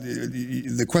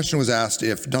 the question was asked,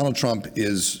 if Donald Trump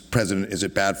is president, is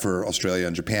it bad for Australia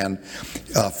and Japan?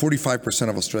 45%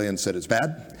 of Australians said it's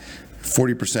bad,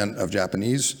 40% of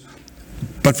Japanese.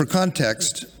 But for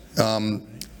context,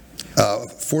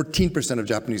 14% of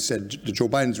Japanese said Joe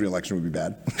Biden's re-election would be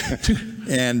bad,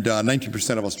 and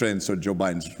 19% of Australians said Joe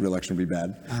Biden's re-election would be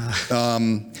bad.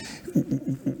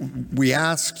 We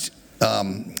asked,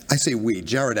 I say we,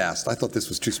 Jared asked, I thought this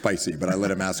was too spicy, but I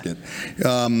let him ask it.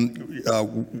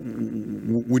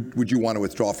 Would you want to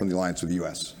withdraw from the alliance with the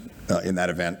U.S. In that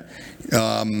event?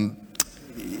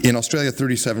 In Australia,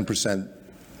 37%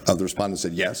 of the respondents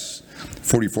said yes,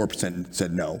 44%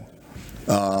 said no.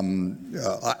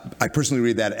 I personally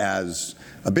read that as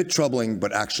a bit troubling,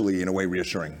 but actually in a way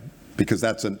reassuring, because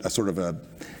that's a sort of a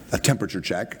temperature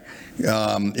check.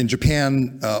 In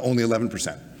Japan, only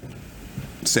 11%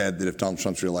 said that if Donald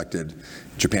Trump's reelected,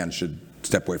 Japan should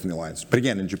step away from the alliance. But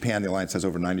again, in Japan, the alliance has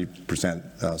over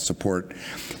 90% support.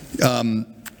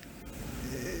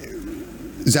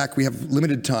 Zack, we have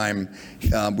limited time.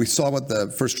 We saw what the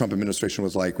first Trump administration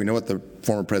was like. We know what the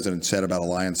former president said about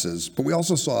alliances. But we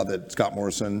also saw that Scott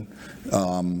Morrison,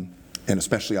 and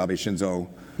especially Abe Shinzo,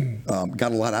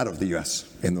 got a lot out of the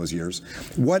U.S. in those years.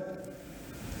 What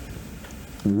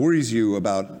worries you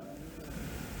about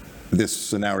this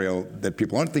scenario that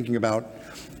people aren't thinking about?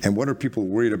 And what are people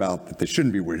worried about that they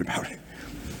shouldn't be worried about?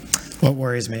 What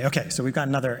worries me? Okay, so we've got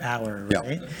another hour,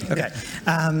 right? Yeah. Okay.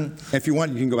 If you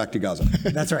want, you can go back to Gaza.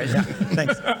 That's right. Yeah.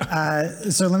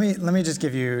 Thanks. So let me just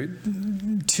give you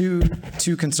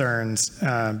two concerns,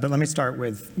 but let me start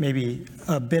with maybe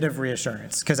a bit of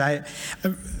reassurance, because I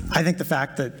think the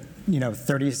fact that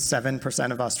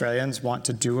 37% of Australians want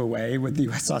to do away with the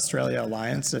U.S.-Australia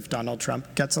alliance if Donald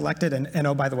Trump gets elected, and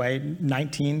oh, by the way,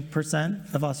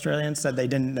 19% of Australians said they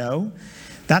didn't know.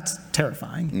 That's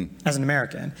terrifying as an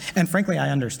American. And frankly, I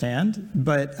understand,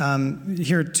 but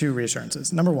here are two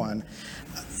reassurances. Number one,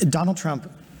 Donald Trump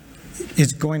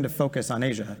is going to focus on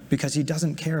Asia because he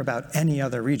doesn't care about any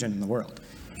other region in the world.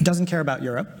 He doesn't care about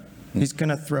Europe. He's going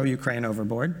to throw Ukraine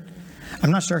overboard.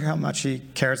 I'm not sure how much he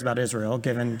cares about Israel,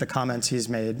 given the comments he's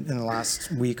made in the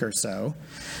last week or so.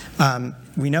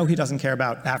 We know he doesn't care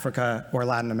about Africa or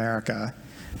Latin America.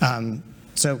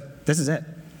 So this is it.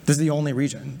 This is the only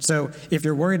region. So if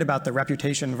you're worried about the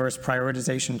reputation versus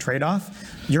prioritization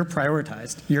trade-off, you're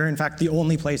prioritized. You're, in fact, the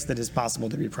only place that is possible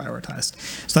to be prioritized.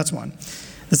 So that's one.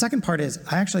 The second part is,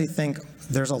 I actually think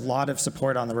there's a lot of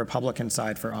support on the Republican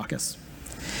side for AUKUS.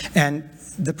 And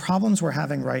the problems we're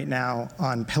having right now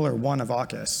on Pillar 1 of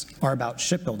AUKUS are about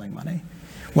shipbuilding money.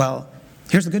 Well,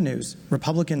 here's the good news.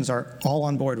 Republicans are all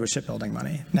on board with shipbuilding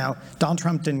money. Now, Donald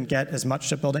Trump didn't get as much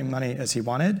shipbuilding money as he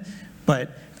wanted,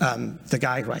 but the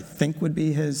guy who I think would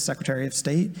be his Secretary of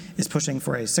State is pushing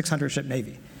for a 600-ship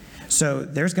Navy. So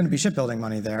there's going to be shipbuilding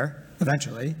money there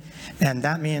eventually, and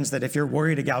that means that if you're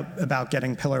worried about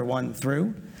getting Pillar 1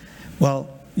 through,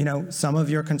 well, you know, some of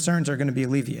your concerns are going to be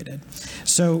alleviated.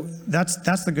 So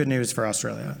that's the good news for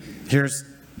Australia. Here's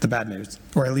the bad news,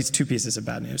 or at least two pieces of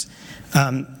bad news.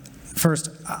 First,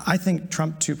 I think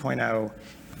Trump 2.0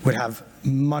 would have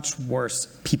much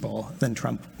worse people than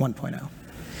Trump 1.0.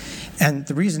 And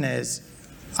the reason is,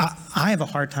 I have a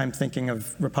hard time thinking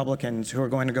of Republicans who are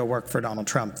going to go work for Donald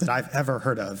Trump that I've ever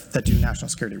heard of that do national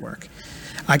security work.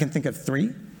 I can think of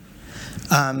 3.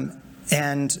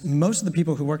 And most of the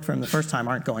people who worked for him the first time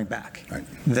aren't going back. Right.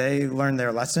 They learned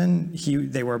their lesson.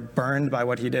 They were burned by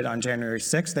what he did on January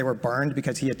 6th. They were burned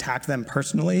because he attacked them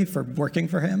personally for working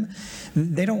for him.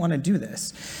 They don't want to do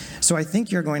this. So I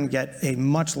think you're going to get a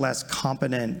much less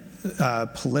competent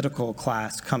political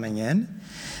class coming in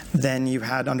than you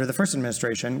had under the first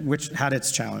administration, which had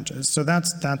its challenges. So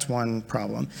that's one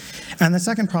problem. And the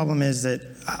second problem is that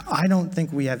I don't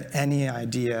think we have any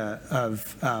idea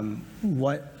of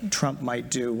what Trump might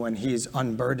do when he's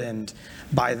unburdened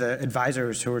by the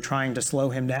advisors who are trying to slow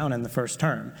him down in the first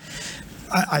term.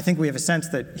 I think we have a sense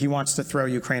that he wants to throw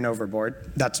Ukraine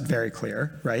overboard. That's very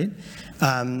clear, right?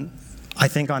 I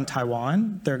think on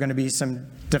Taiwan, there are going to be some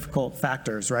difficult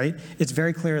factors, right? It's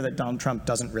very clear that Donald Trump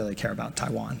doesn't really care about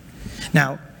Taiwan.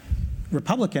 Now,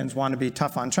 Republicans want to be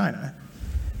tough on China.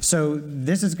 So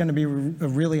this is going to be a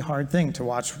really hard thing to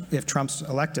watch if Trump's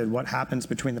elected, what happens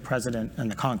between the president and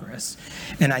the Congress.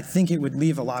 And I think it would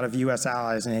leave a lot of U.S.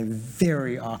 allies in a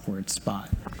very awkward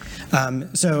spot.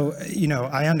 So, you know,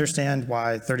 I understand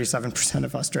why 37%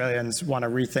 of Australians want to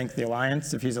rethink the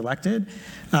alliance if he's elected.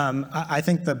 I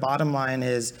think the bottom line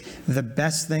is the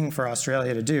best thing for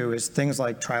Australia to do is things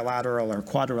like trilateral or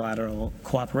quadrilateral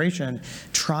cooperation,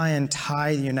 try and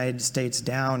tie the United States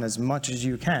down as much as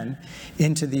you can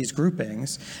into these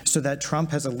groupings so that Trump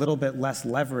has a little bit less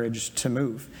leverage to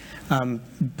move.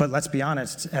 But let's be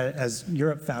honest, as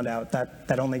Europe found out,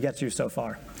 that only gets you so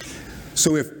far.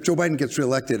 So if Joe Biden gets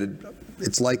reelected,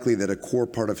 it's likely that a core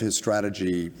part of his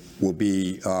strategy will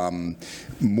be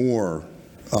more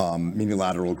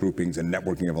unilateral groupings and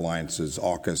networking of alliances,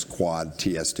 AUKUS, Quad,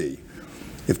 TSD.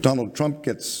 If Donald Trump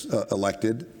gets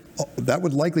elected, that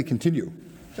would likely continue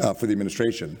for the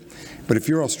administration. But if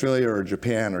you're Australia or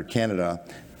Japan or Canada,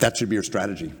 that should be your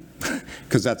strategy,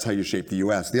 because that's how you shape the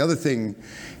U.S. The other thing,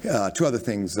 2 other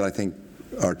things that I think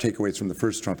are takeaways from the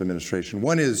first Trump administration.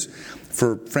 One is,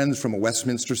 for friends from a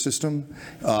Westminster system,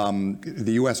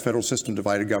 the U.S. federal system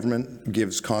divided government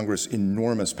gives Congress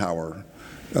enormous power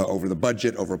over the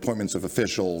budget, over appointments of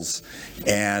officials,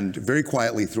 and very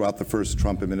quietly throughout the first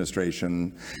Trump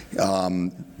administration,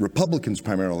 Republicans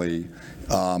primarily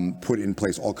put in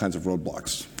place all kinds of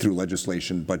roadblocks through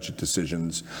legislation, budget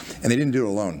decisions, and they didn't do it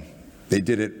alone. They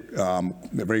did it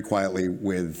very quietly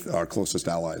with our closest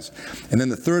allies. And then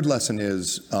the third lesson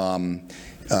is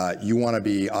you want to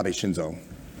be Abe Shinzo.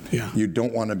 Yeah. You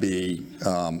don't want to be,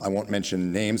 I won't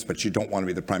mention names, but you don't want to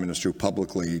be the prime minister who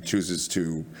publicly chooses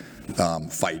to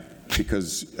fight,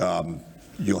 because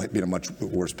you'll be in a much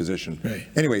worse position. Right.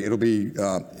 Anyway, it'll be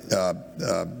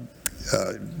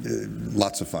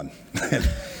lots of fun.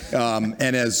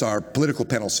 And as our political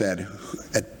panel said,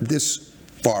 at this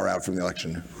far out from the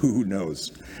election, who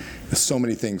knows? So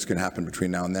many things can happen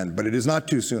between now and then. But it is not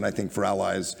too soon, I think, for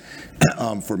allies,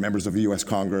 for members of the U.S.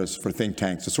 Congress, for think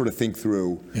tanks, to sort of think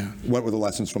through what were the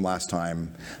lessons from last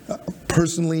time.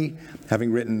 Personally,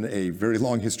 having written a very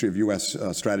long history of U.S.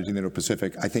 strategy in the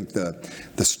Indo-Pacific, I think the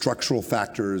structural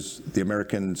factors, the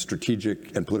American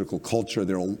strategic and political culture,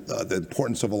 the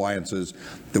importance of alliances,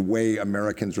 the way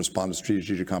Americans respond to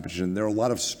strategic competition, there are a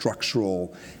lot of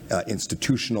structural,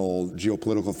 institutional,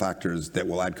 geopolitical factors that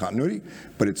will add continuity,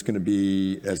 but it's going to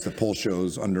be, as the poll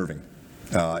shows, unnerving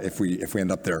if we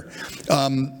end up there.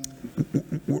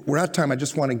 We're out of time. I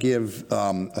just want to give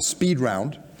a speed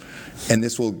round, and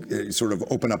this will sort of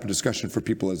open up a discussion for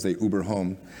people as they Uber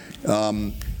home.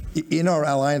 In our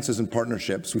alliances and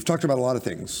partnerships, we've talked about a lot of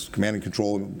things: command and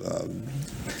control,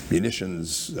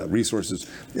 munitions, resources.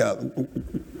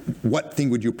 What thing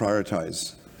would you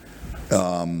prioritize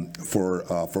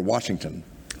for Washington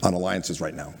on alliances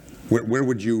right now? Where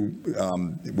would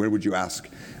you ask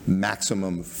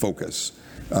maximum focus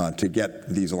to get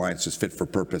these alliances fit for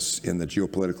purpose in the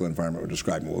geopolitical environment we're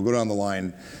describing? We'll go down the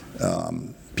line.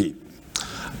 Pete.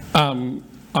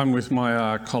 I'm with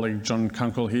my colleague John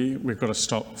Kunkel here. We've got to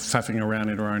stop faffing around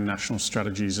in our own national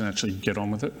strategies and actually get on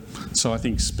with it. So I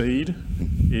think speed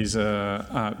is,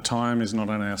 time is not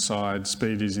on our side.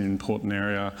 Speed is an important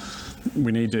area.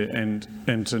 We need to,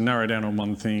 and to narrow down on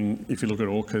one thing, if you look at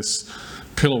AUKUS,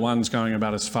 Pillar 1's going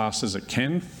about as fast as it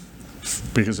can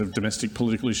because of domestic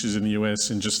political issues in the US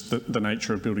and just the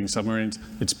nature of building submarines.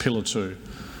 It's Pillar 2.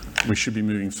 We should be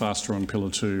moving faster on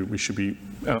Pillar 2. We should be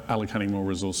allocating more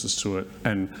resources to it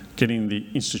and getting the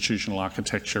institutional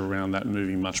architecture around that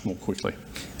moving much more quickly.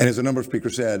 And as a number of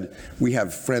speakers said, we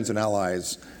have friends and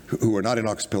allies who are not in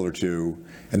AUKUS Pillar 2,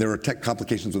 and there are tech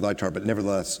complications with ITAR, but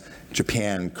nevertheless,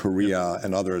 Japan, Korea,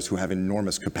 and others who have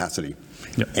enormous capacity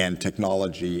and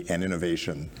technology and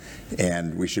innovation,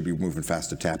 and we should be moving fast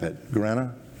to tap it.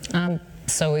 Gorana?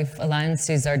 So if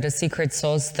alliances are the secret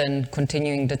sauce, then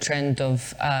continuing the trend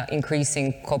of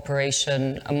increasing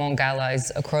cooperation among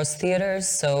allies across theaters.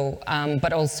 So,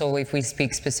 but also if we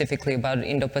speak specifically about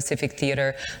Indo-Pacific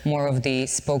theater, more of the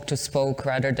spoke-to-spoke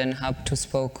rather than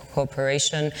hub-to-spoke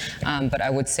cooperation. But I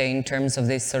would say in terms of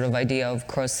this sort of idea of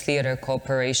cross-theater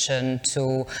cooperation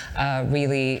to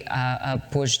really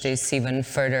push this even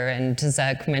further. And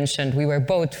Zack mentioned we were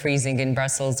both freezing in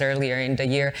Brussels earlier in the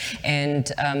year, and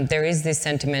there is this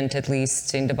sentiment, at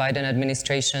least in the Biden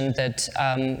administration, that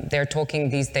they're talking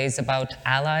these days about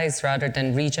allies rather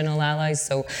than regional allies,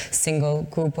 so single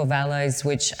group of allies,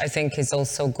 which I think is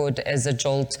also good as a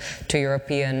jolt to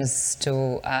Europeans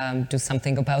to do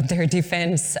something about their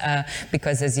defense,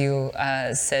 because as you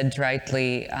said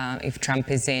rightly, if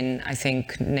Trump is in, I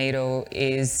think NATO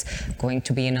is going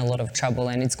to be in a lot of trouble,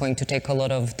 and it's going to take a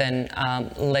lot of then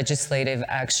legislative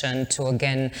action to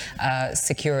again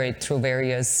secure it through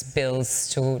various bills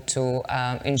to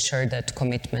ensure that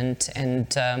commitment.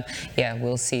 And yeah,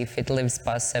 we'll see if it lives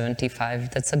past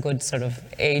 75. That's a good sort of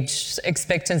age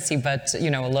expectancy, but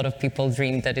you know, a lot of people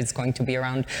dream that it's going to be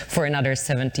around for another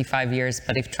 75 years.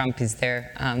 But if Trump is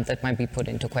there, that might be put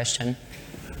into question.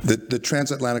 The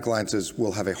transatlantic alliances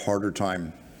will have a harder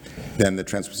time than the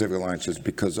trans-Pacific alliances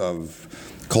because of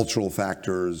cultural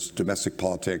factors, domestic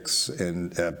politics,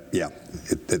 and yeah,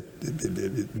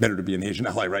 it's better to be an Asian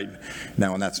ally right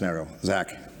now in that scenario.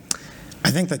 Zack? I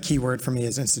think the key word for me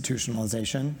is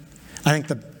institutionalization. I think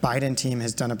the Biden team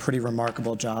has done a pretty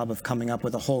remarkable job of coming up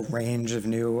with a whole range of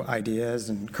new ideas,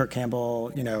 and Kirk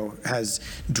Campbell, you know, has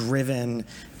driven,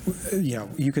 you know,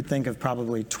 you could think of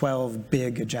probably 12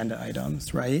 big agenda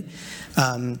items, right?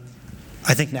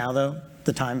 I think now, though,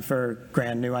 the time for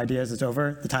grand new ideas is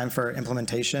over. The time for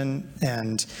implementation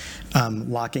and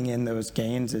locking in those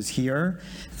gains is here.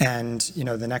 And you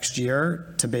know, the next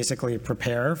year, to basically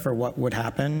prepare for what would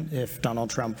happen if Donald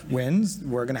Trump wins,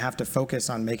 we're going to have to focus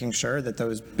on making sure that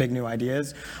those big new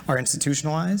ideas are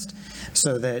institutionalized,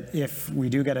 so that if we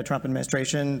do get a Trump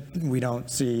administration, we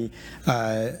don't see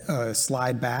a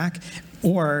slide back.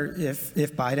 Or if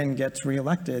Biden gets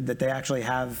reelected, that they actually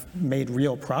have made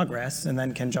real progress and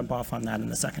then can jump off on that in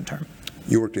the second term.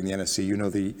 You worked in the NSC. You know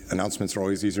the announcements are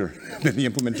always easier than the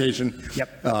implementation.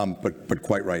 Yep. But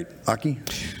quite right. Aki?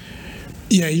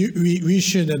 Yeah, we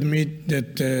should admit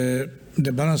that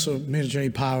the balance of military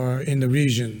power in the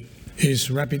region is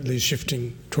rapidly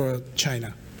shifting toward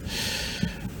China.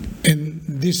 In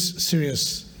this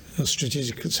serious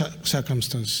strategic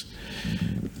circumstance,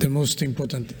 the most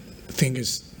important thing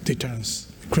is deterrence,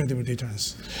 credible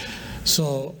deterrence.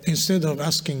 So instead of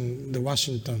asking the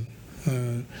Washington,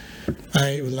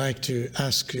 I would like to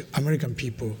ask American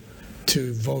people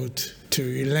to vote to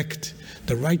elect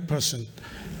the right person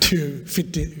to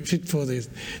fit for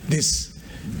this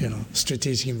you know,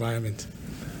 strategic environment.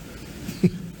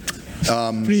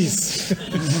 Please.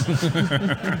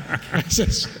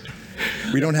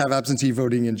 We don't have absentee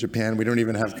voting in Japan. We don't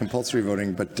even have compulsory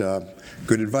voting, but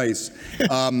good advice.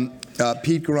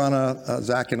 Pete, Gorana,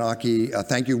 Zack, and Aki,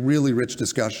 thank you. Really rich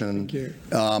discussion. Thank you.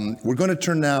 We're going to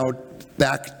turn now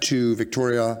back to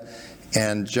Victoria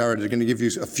and Jared. They're going to give you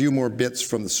a few more bits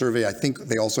from the survey. I think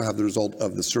they also have the result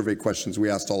of the survey questions we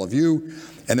asked all of you.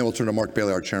 And then we'll turn to Mark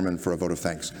Bailey, our chairman, for a vote of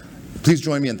thanks. Please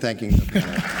join me in thanking the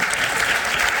panel.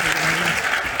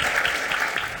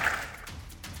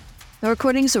 The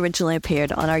recordings originally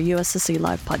appeared on our USSC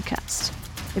Live podcast.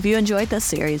 If you enjoyed this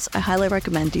series, I highly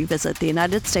recommend you visit the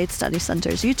United States Study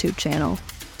Center's YouTube channel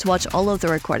to watch all of the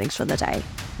recordings for the day,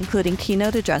 including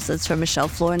keynote addresses from Michelle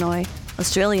Flournoy,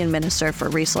 Australian Minister for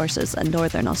Resources and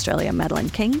Northern Australia Madeleine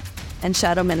King, and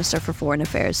Shadow Minister for Foreign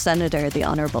Affairs Senator the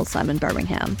Honourable Simon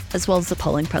Birmingham, as well as the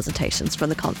polling presentations for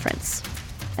the conference.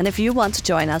 And if you want to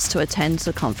join us to attend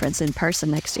the conference in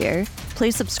person next year,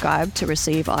 please subscribe to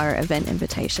receive our event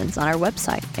invitations on our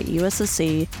website at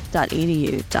ussc.edu.au.